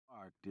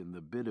parked in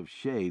the bit of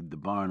shade the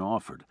barn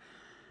offered.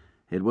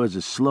 It was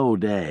a slow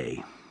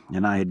day,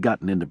 and I had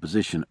gotten into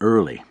position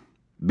early.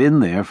 Been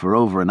there for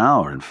over an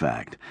hour, in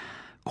fact.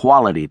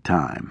 Quality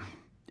time.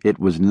 It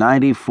was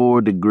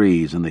 94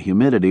 degrees, and the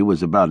humidity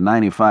was about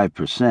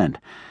 95%.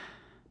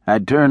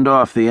 I'd turned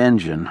off the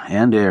engine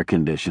and air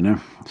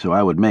conditioner so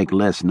I would make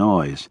less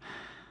noise,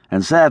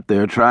 and sat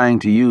there trying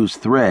to use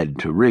thread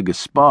to rig a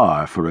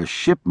spar for a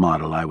ship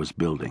model I was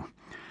building.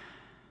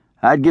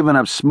 I'd given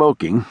up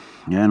smoking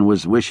and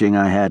was wishing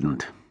I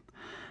hadn't.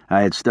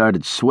 I had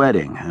started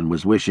sweating and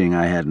was wishing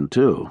I hadn't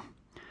too.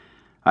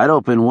 I'd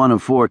opened one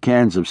of 4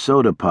 cans of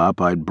soda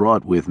pop I'd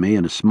brought with me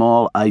in a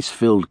small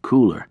ice-filled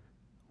cooler.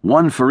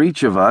 One for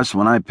each of us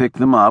when I picked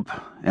them up,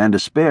 and a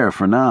spare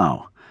for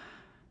now.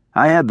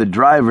 I had the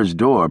driver's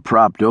door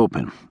propped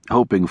open,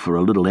 hoping for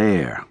a little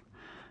air.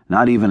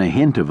 Not even a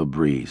hint of a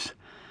breeze.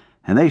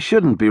 And they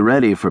shouldn't be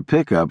ready for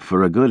pickup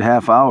for a good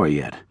half hour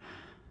yet.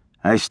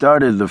 I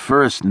started the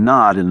first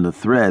knot in the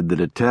thread that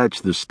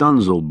attached the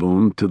stunzel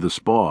boom to the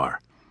spar.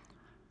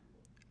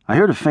 I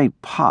heard a faint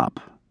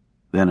pop,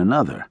 then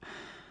another,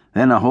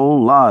 then a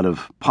whole lot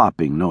of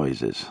popping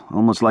noises,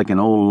 almost like an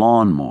old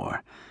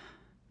lawnmower.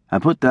 I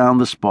put down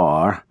the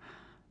spar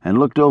and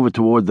looked over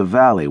toward the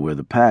valley where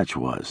the patch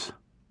was.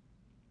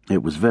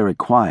 It was very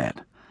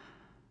quiet.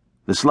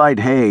 The slight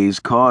haze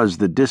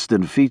caused the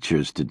distant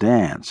features to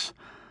dance.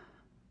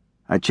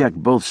 I checked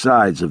both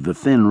sides of the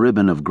thin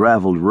ribbon of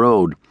graveled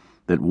road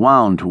that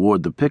wound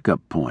toward the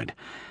pickup point,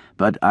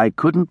 but I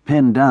couldn't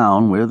pin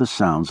down where the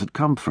sounds had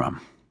come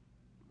from.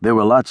 There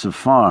were lots of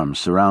farms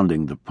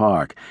surrounding the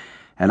park,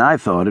 and I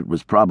thought it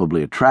was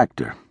probably a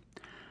tractor.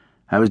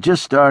 I was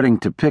just starting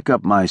to pick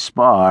up my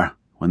spar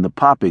when the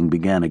popping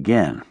began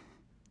again.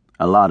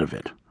 A lot of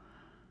it.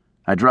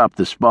 I dropped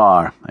the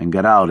spar and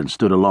got out and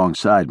stood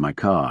alongside my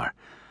car.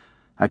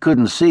 I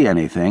couldn't see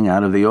anything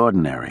out of the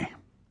ordinary.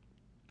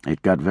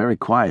 It got very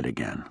quiet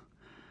again.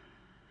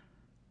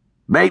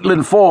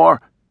 "Maitland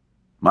 4!"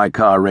 My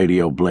car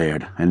radio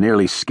blared and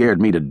nearly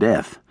scared me to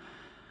death.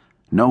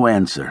 No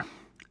answer.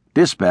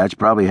 Dispatch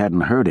probably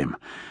hadn't heard him,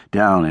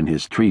 down in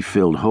his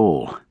tree-filled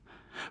hole.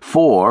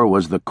 4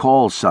 was the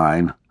call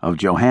sign of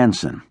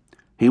Johansson.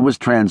 He was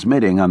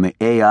transmitting on the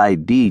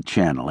AID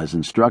channel as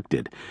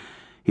instructed.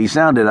 He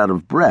sounded out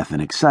of breath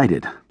and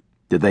excited.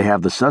 Did they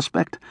have the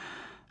suspect?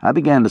 I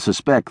began to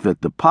suspect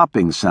that the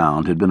popping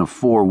sound had been a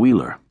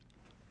 4-wheeler.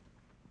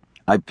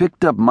 I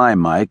picked up my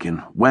mic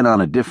and went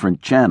on a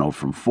different channel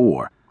from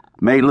 4.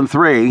 "Maitland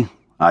 3,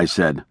 I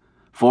said.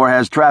 4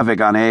 has traffic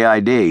on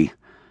AID.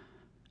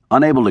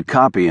 "Unable to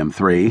copy him,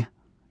 3,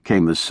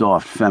 came the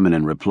soft,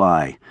 feminine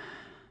reply.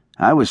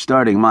 I was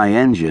starting my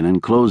engine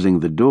and closing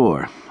the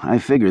door. I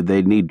figured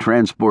they'd need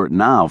transport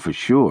now for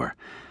sure.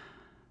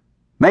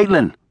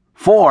 "Maitland,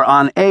 4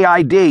 on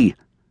AID.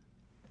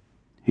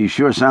 He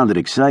sure sounded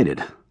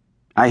excited.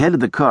 I headed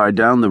the car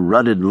down the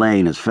rutted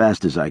lane as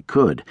fast as I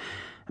could.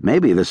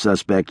 Maybe the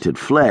suspect had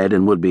fled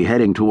and would be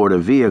heading toward a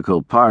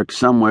vehicle parked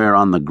somewhere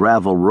on the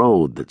gravel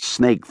road that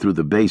snaked through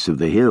the base of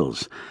the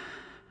hills.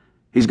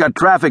 "He's got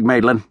traffic,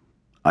 Maitland,"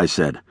 I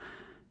said.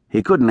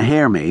 He couldn't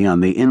hear me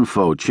on the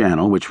info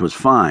channel, which was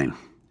fine,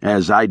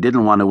 as I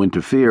didn't want to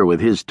interfere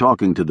with his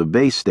talking to the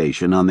base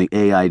station on the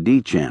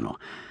AID channel.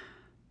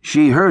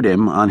 She heard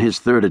him on his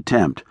 3rd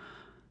attempt.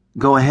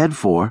 "Go ahead,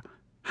 4.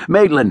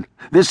 "Maitland,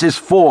 this is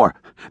 4.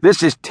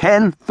 This is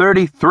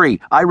 1033.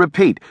 I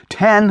repeat,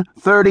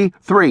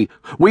 1033.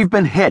 We've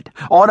been hit.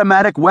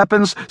 Automatic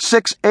weapons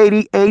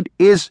 688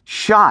 is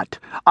shot.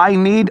 I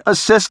need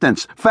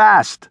assistance.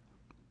 Fast."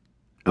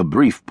 A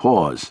brief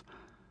pause.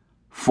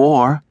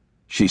 "4,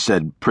 she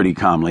said pretty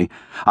calmly.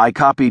 "I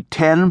copy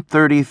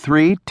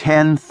 1033,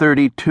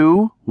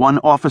 1032, 1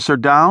 officer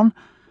down.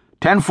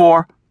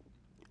 10-4.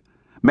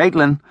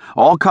 "Maitland,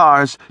 all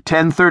cars,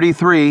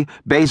 1033,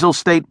 Basil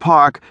State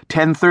Park,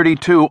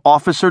 1032,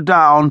 officer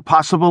down,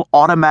 possible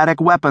automatic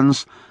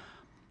weapons."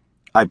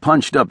 I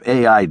punched up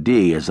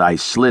AID as I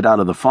slid out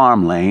of the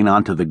farm lane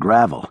onto the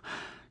gravel.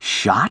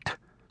 Shot?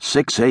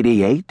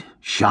 688?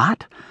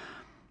 Shot?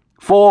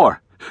 "4,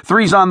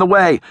 3's on the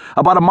way,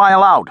 about a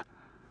mile out."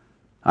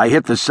 I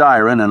hit the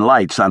siren and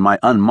lights on my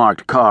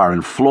unmarked car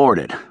and floored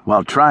it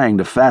while trying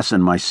to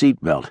fasten my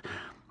seatbelt.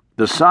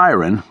 The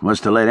siren was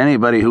to let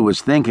anybody who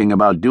was thinking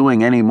about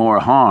doing any more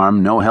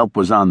harm know help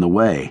was on the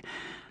way.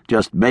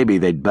 Just maybe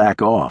they'd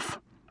back off.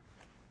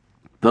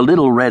 The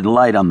little red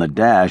light on the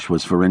dash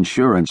was for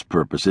insurance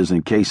purposes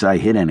in case I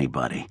hit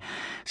anybody.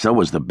 So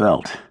was the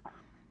belt.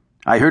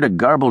 I heard a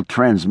garbled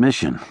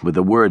transmission with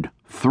the word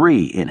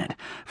 3 in it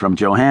from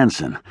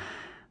Johansson.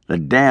 The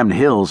damned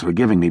hills were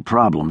giving me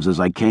problems as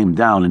I came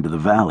down into the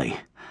valley.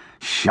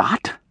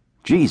 Shot?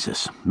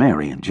 Jesus,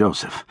 Mary and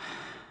Joseph.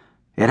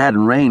 It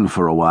hadn't rained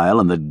for a while,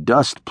 and the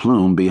dust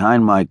plume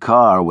behind my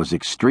car was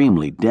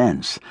extremely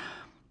dense.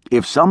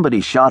 If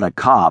somebody shot a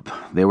cop,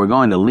 they were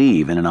going to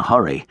leave and in a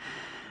hurry.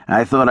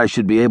 I thought I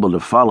should be able to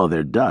follow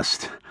their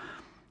dust.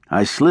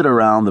 I slid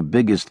around the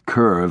biggest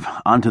curve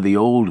onto the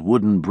old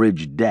wooden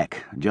bridge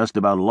deck, just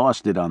about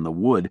lost it on the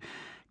wood,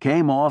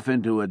 came off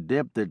into a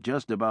dip that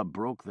just about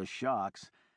broke the shocks,